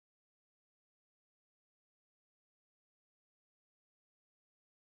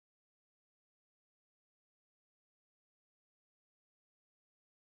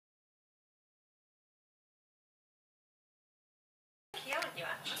lucky, aren't you,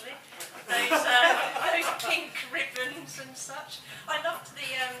 actually? Those pink ribbons and such. I loved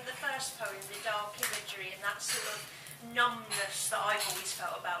the first poem, the dark imagery and that sort of numbness that I've always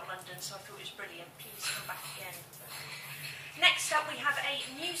felt about London, so I thought it was brilliant. Please come back again. Next up we have a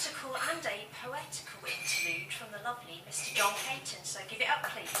musical and a poetical interlude from the lovely Mr. John Katon, so give it up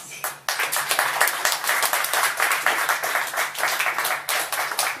please.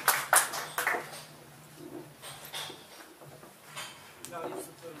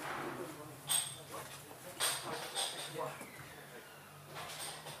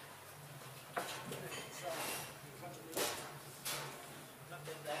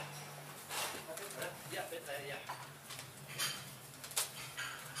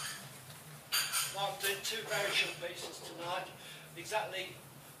 I'm doing two very short pieces tonight, exactly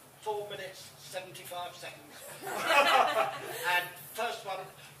 4 minutes 75 seconds. And first one,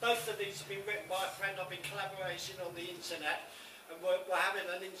 both of these have been written by a friend. I've been collaborating on the internet, and we're having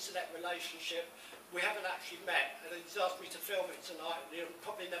an internet relationship. We haven't actually met, and he's asked me to film it tonight, and he'll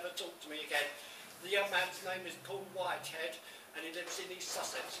probably never talk to me again. The young man's name is Paul Whitehead, and he lives in East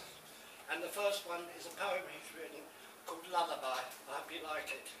Sussex. And the first one is a poem he's written called Lullaby. I hope you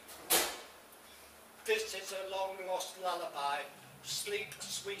like it. This is a long-lost lullaby. Sleep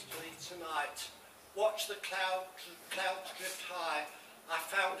sweetly tonight. Watch the clouds drift high. I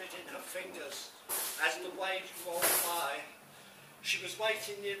found it in her fingers as the waves rolled by. She was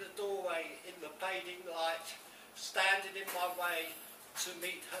waiting near the doorway in the fading light, standing in my way to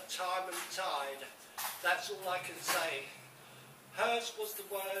meet her time and tide. That's all I can say. Hers was the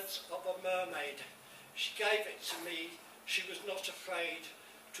words of a mermaid. She gave it to me. She was not afraid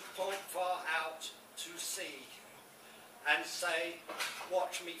to point far out to sea and say,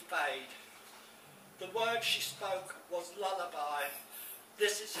 watch me fade. The word she spoke was lullaby.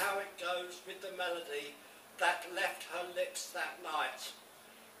 This is how it goes with the melody that left her lips that night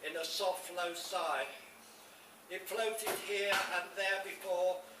in a soft low sigh. It floated here and there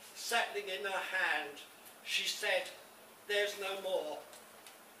before, settling in her hand. She said, there's no more.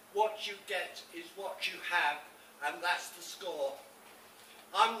 What you get is what you have, and that's the score.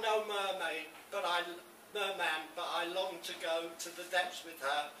 I'm no merman, but I long to go to the depths with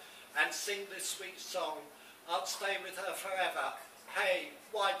her and sing this sweet song. I'll stay with her forever. Hey,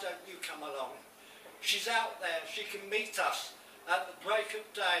 why don't you come along? She's out there, she can meet us at the break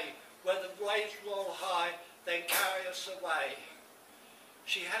of day, where the waves roll high, then carry us away.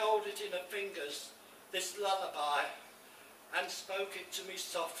 She held it in her fingers, this lullaby, and spoke it to me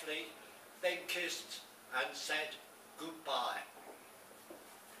softly, then kissed and said goodbye.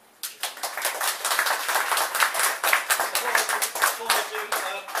 Before I do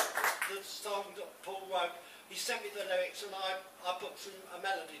the song that Paul wrote, he sent me the lyrics and I put a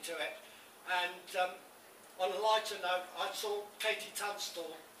melody to it. And on a lighter note, I saw Katie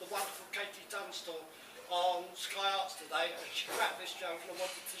Tunstall, the wonderful Katie Tunstall, on Sky Arts today, and she cracked this joke and I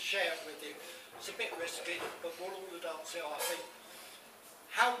wanted to share it with you. It's a bit risky, but we'll all dance here, I think.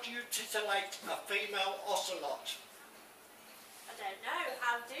 How do you titillate a female ocelot? I don't know.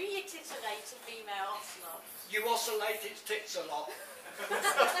 How do you titillate a female ocelot? You oscillate its tits a lot.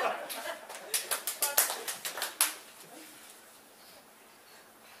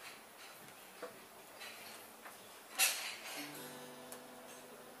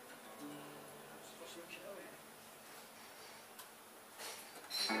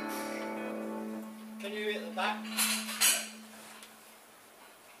 Can you hit the back?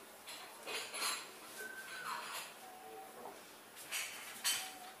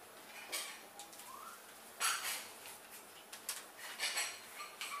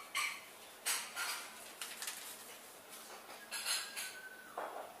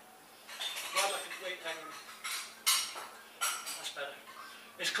 That's better.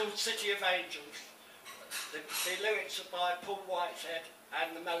 It's called City of Angels. The lyrics are by Paul Whitehead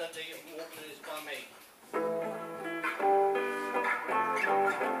and the melody of Morwenna is by me.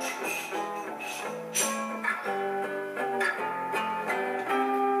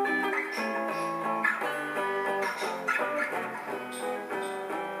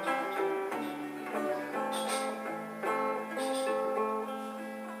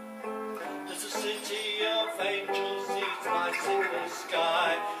 There's a city of angels, sees lights in the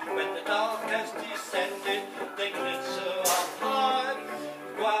sky. When the dark has descended, they glitter up high.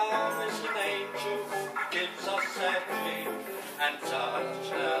 One is an angel, gives us a dream, and touch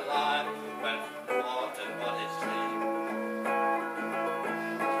her life when water what is sleep.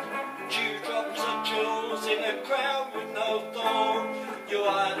 Dewdrops are jewels in a crown with no thorn. Your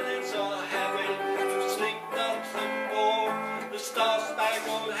eyelids are heaven, from sleep nothing more. The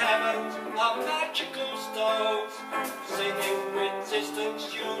star-spangled heavens are magical stones, singing with this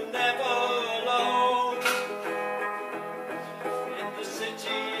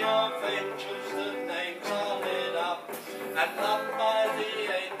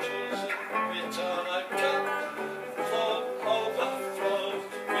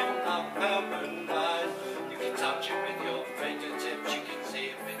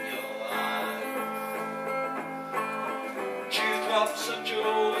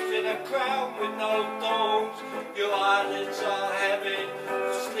with no thorns. Your eyelids are heavy,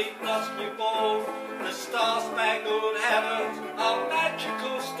 sleep dust newborn. The star-spangled heavens are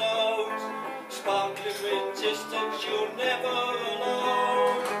magical stones, sparkling with distance, you're never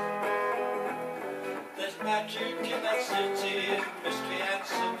alone. There's magic in that city, mystery and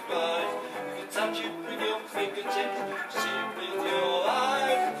surprise. You can touch it with your fingertips, see it with your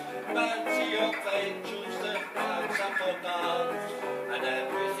eyes. Fancy your angels that rise up above, and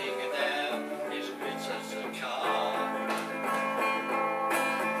everything in there is written as a card.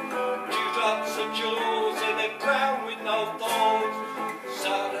 Dewdrops of jewels in the ground with no thorns.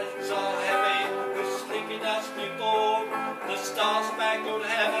 Silence are heavy with sleepiness newborn. The star-spangled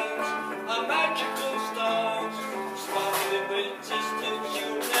heavens are magical stones, sparkling with distance,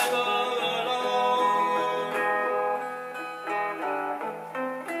 you're never alone.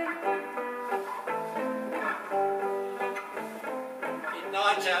 In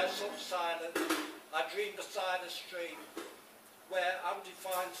night hours of silence, I dream beside a stream, where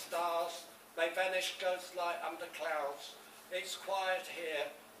undefined stars may vanish ghost light under clouds. It's quiet here,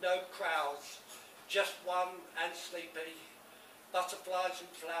 no crowds, just one and sleepy. Butterflies and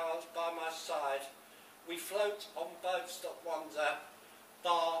flowers by my side. We float on boats that wander,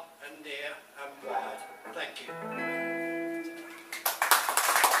 far and near and wide. Thank you.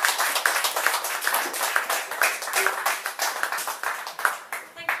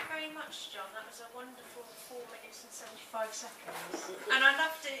 Thank you very much, John. That was a wonderful 4 minutes and 75 seconds. And I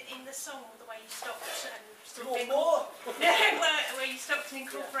loved it in the song, the way you stopped and More? yeah, where you stopped and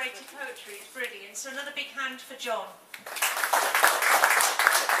incorporated poetry. It's brilliant. So another big hand for John.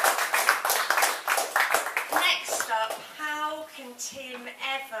 Next up, how can Tim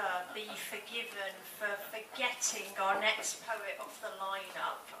ever be forgiven for forgetting our next poet of the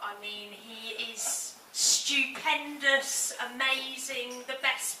lineup? I mean, he is stupendous, amazing, the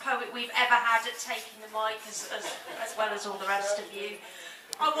best poet we've ever had at taking the mic, as well as all the rest of you.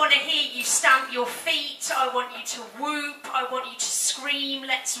 I want to hear you stamp your feet, I want you to whoop, I want you to scream.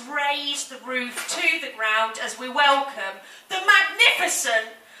 Let's raise the roof to the ground as we welcome the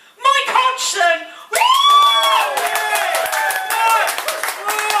magnificent Mike Hodgson!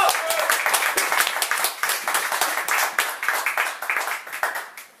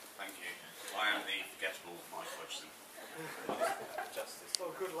 Thank you. I am the forgettable Mike Hodgson. Justice.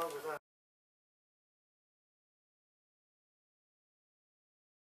 Oh, good luck with that.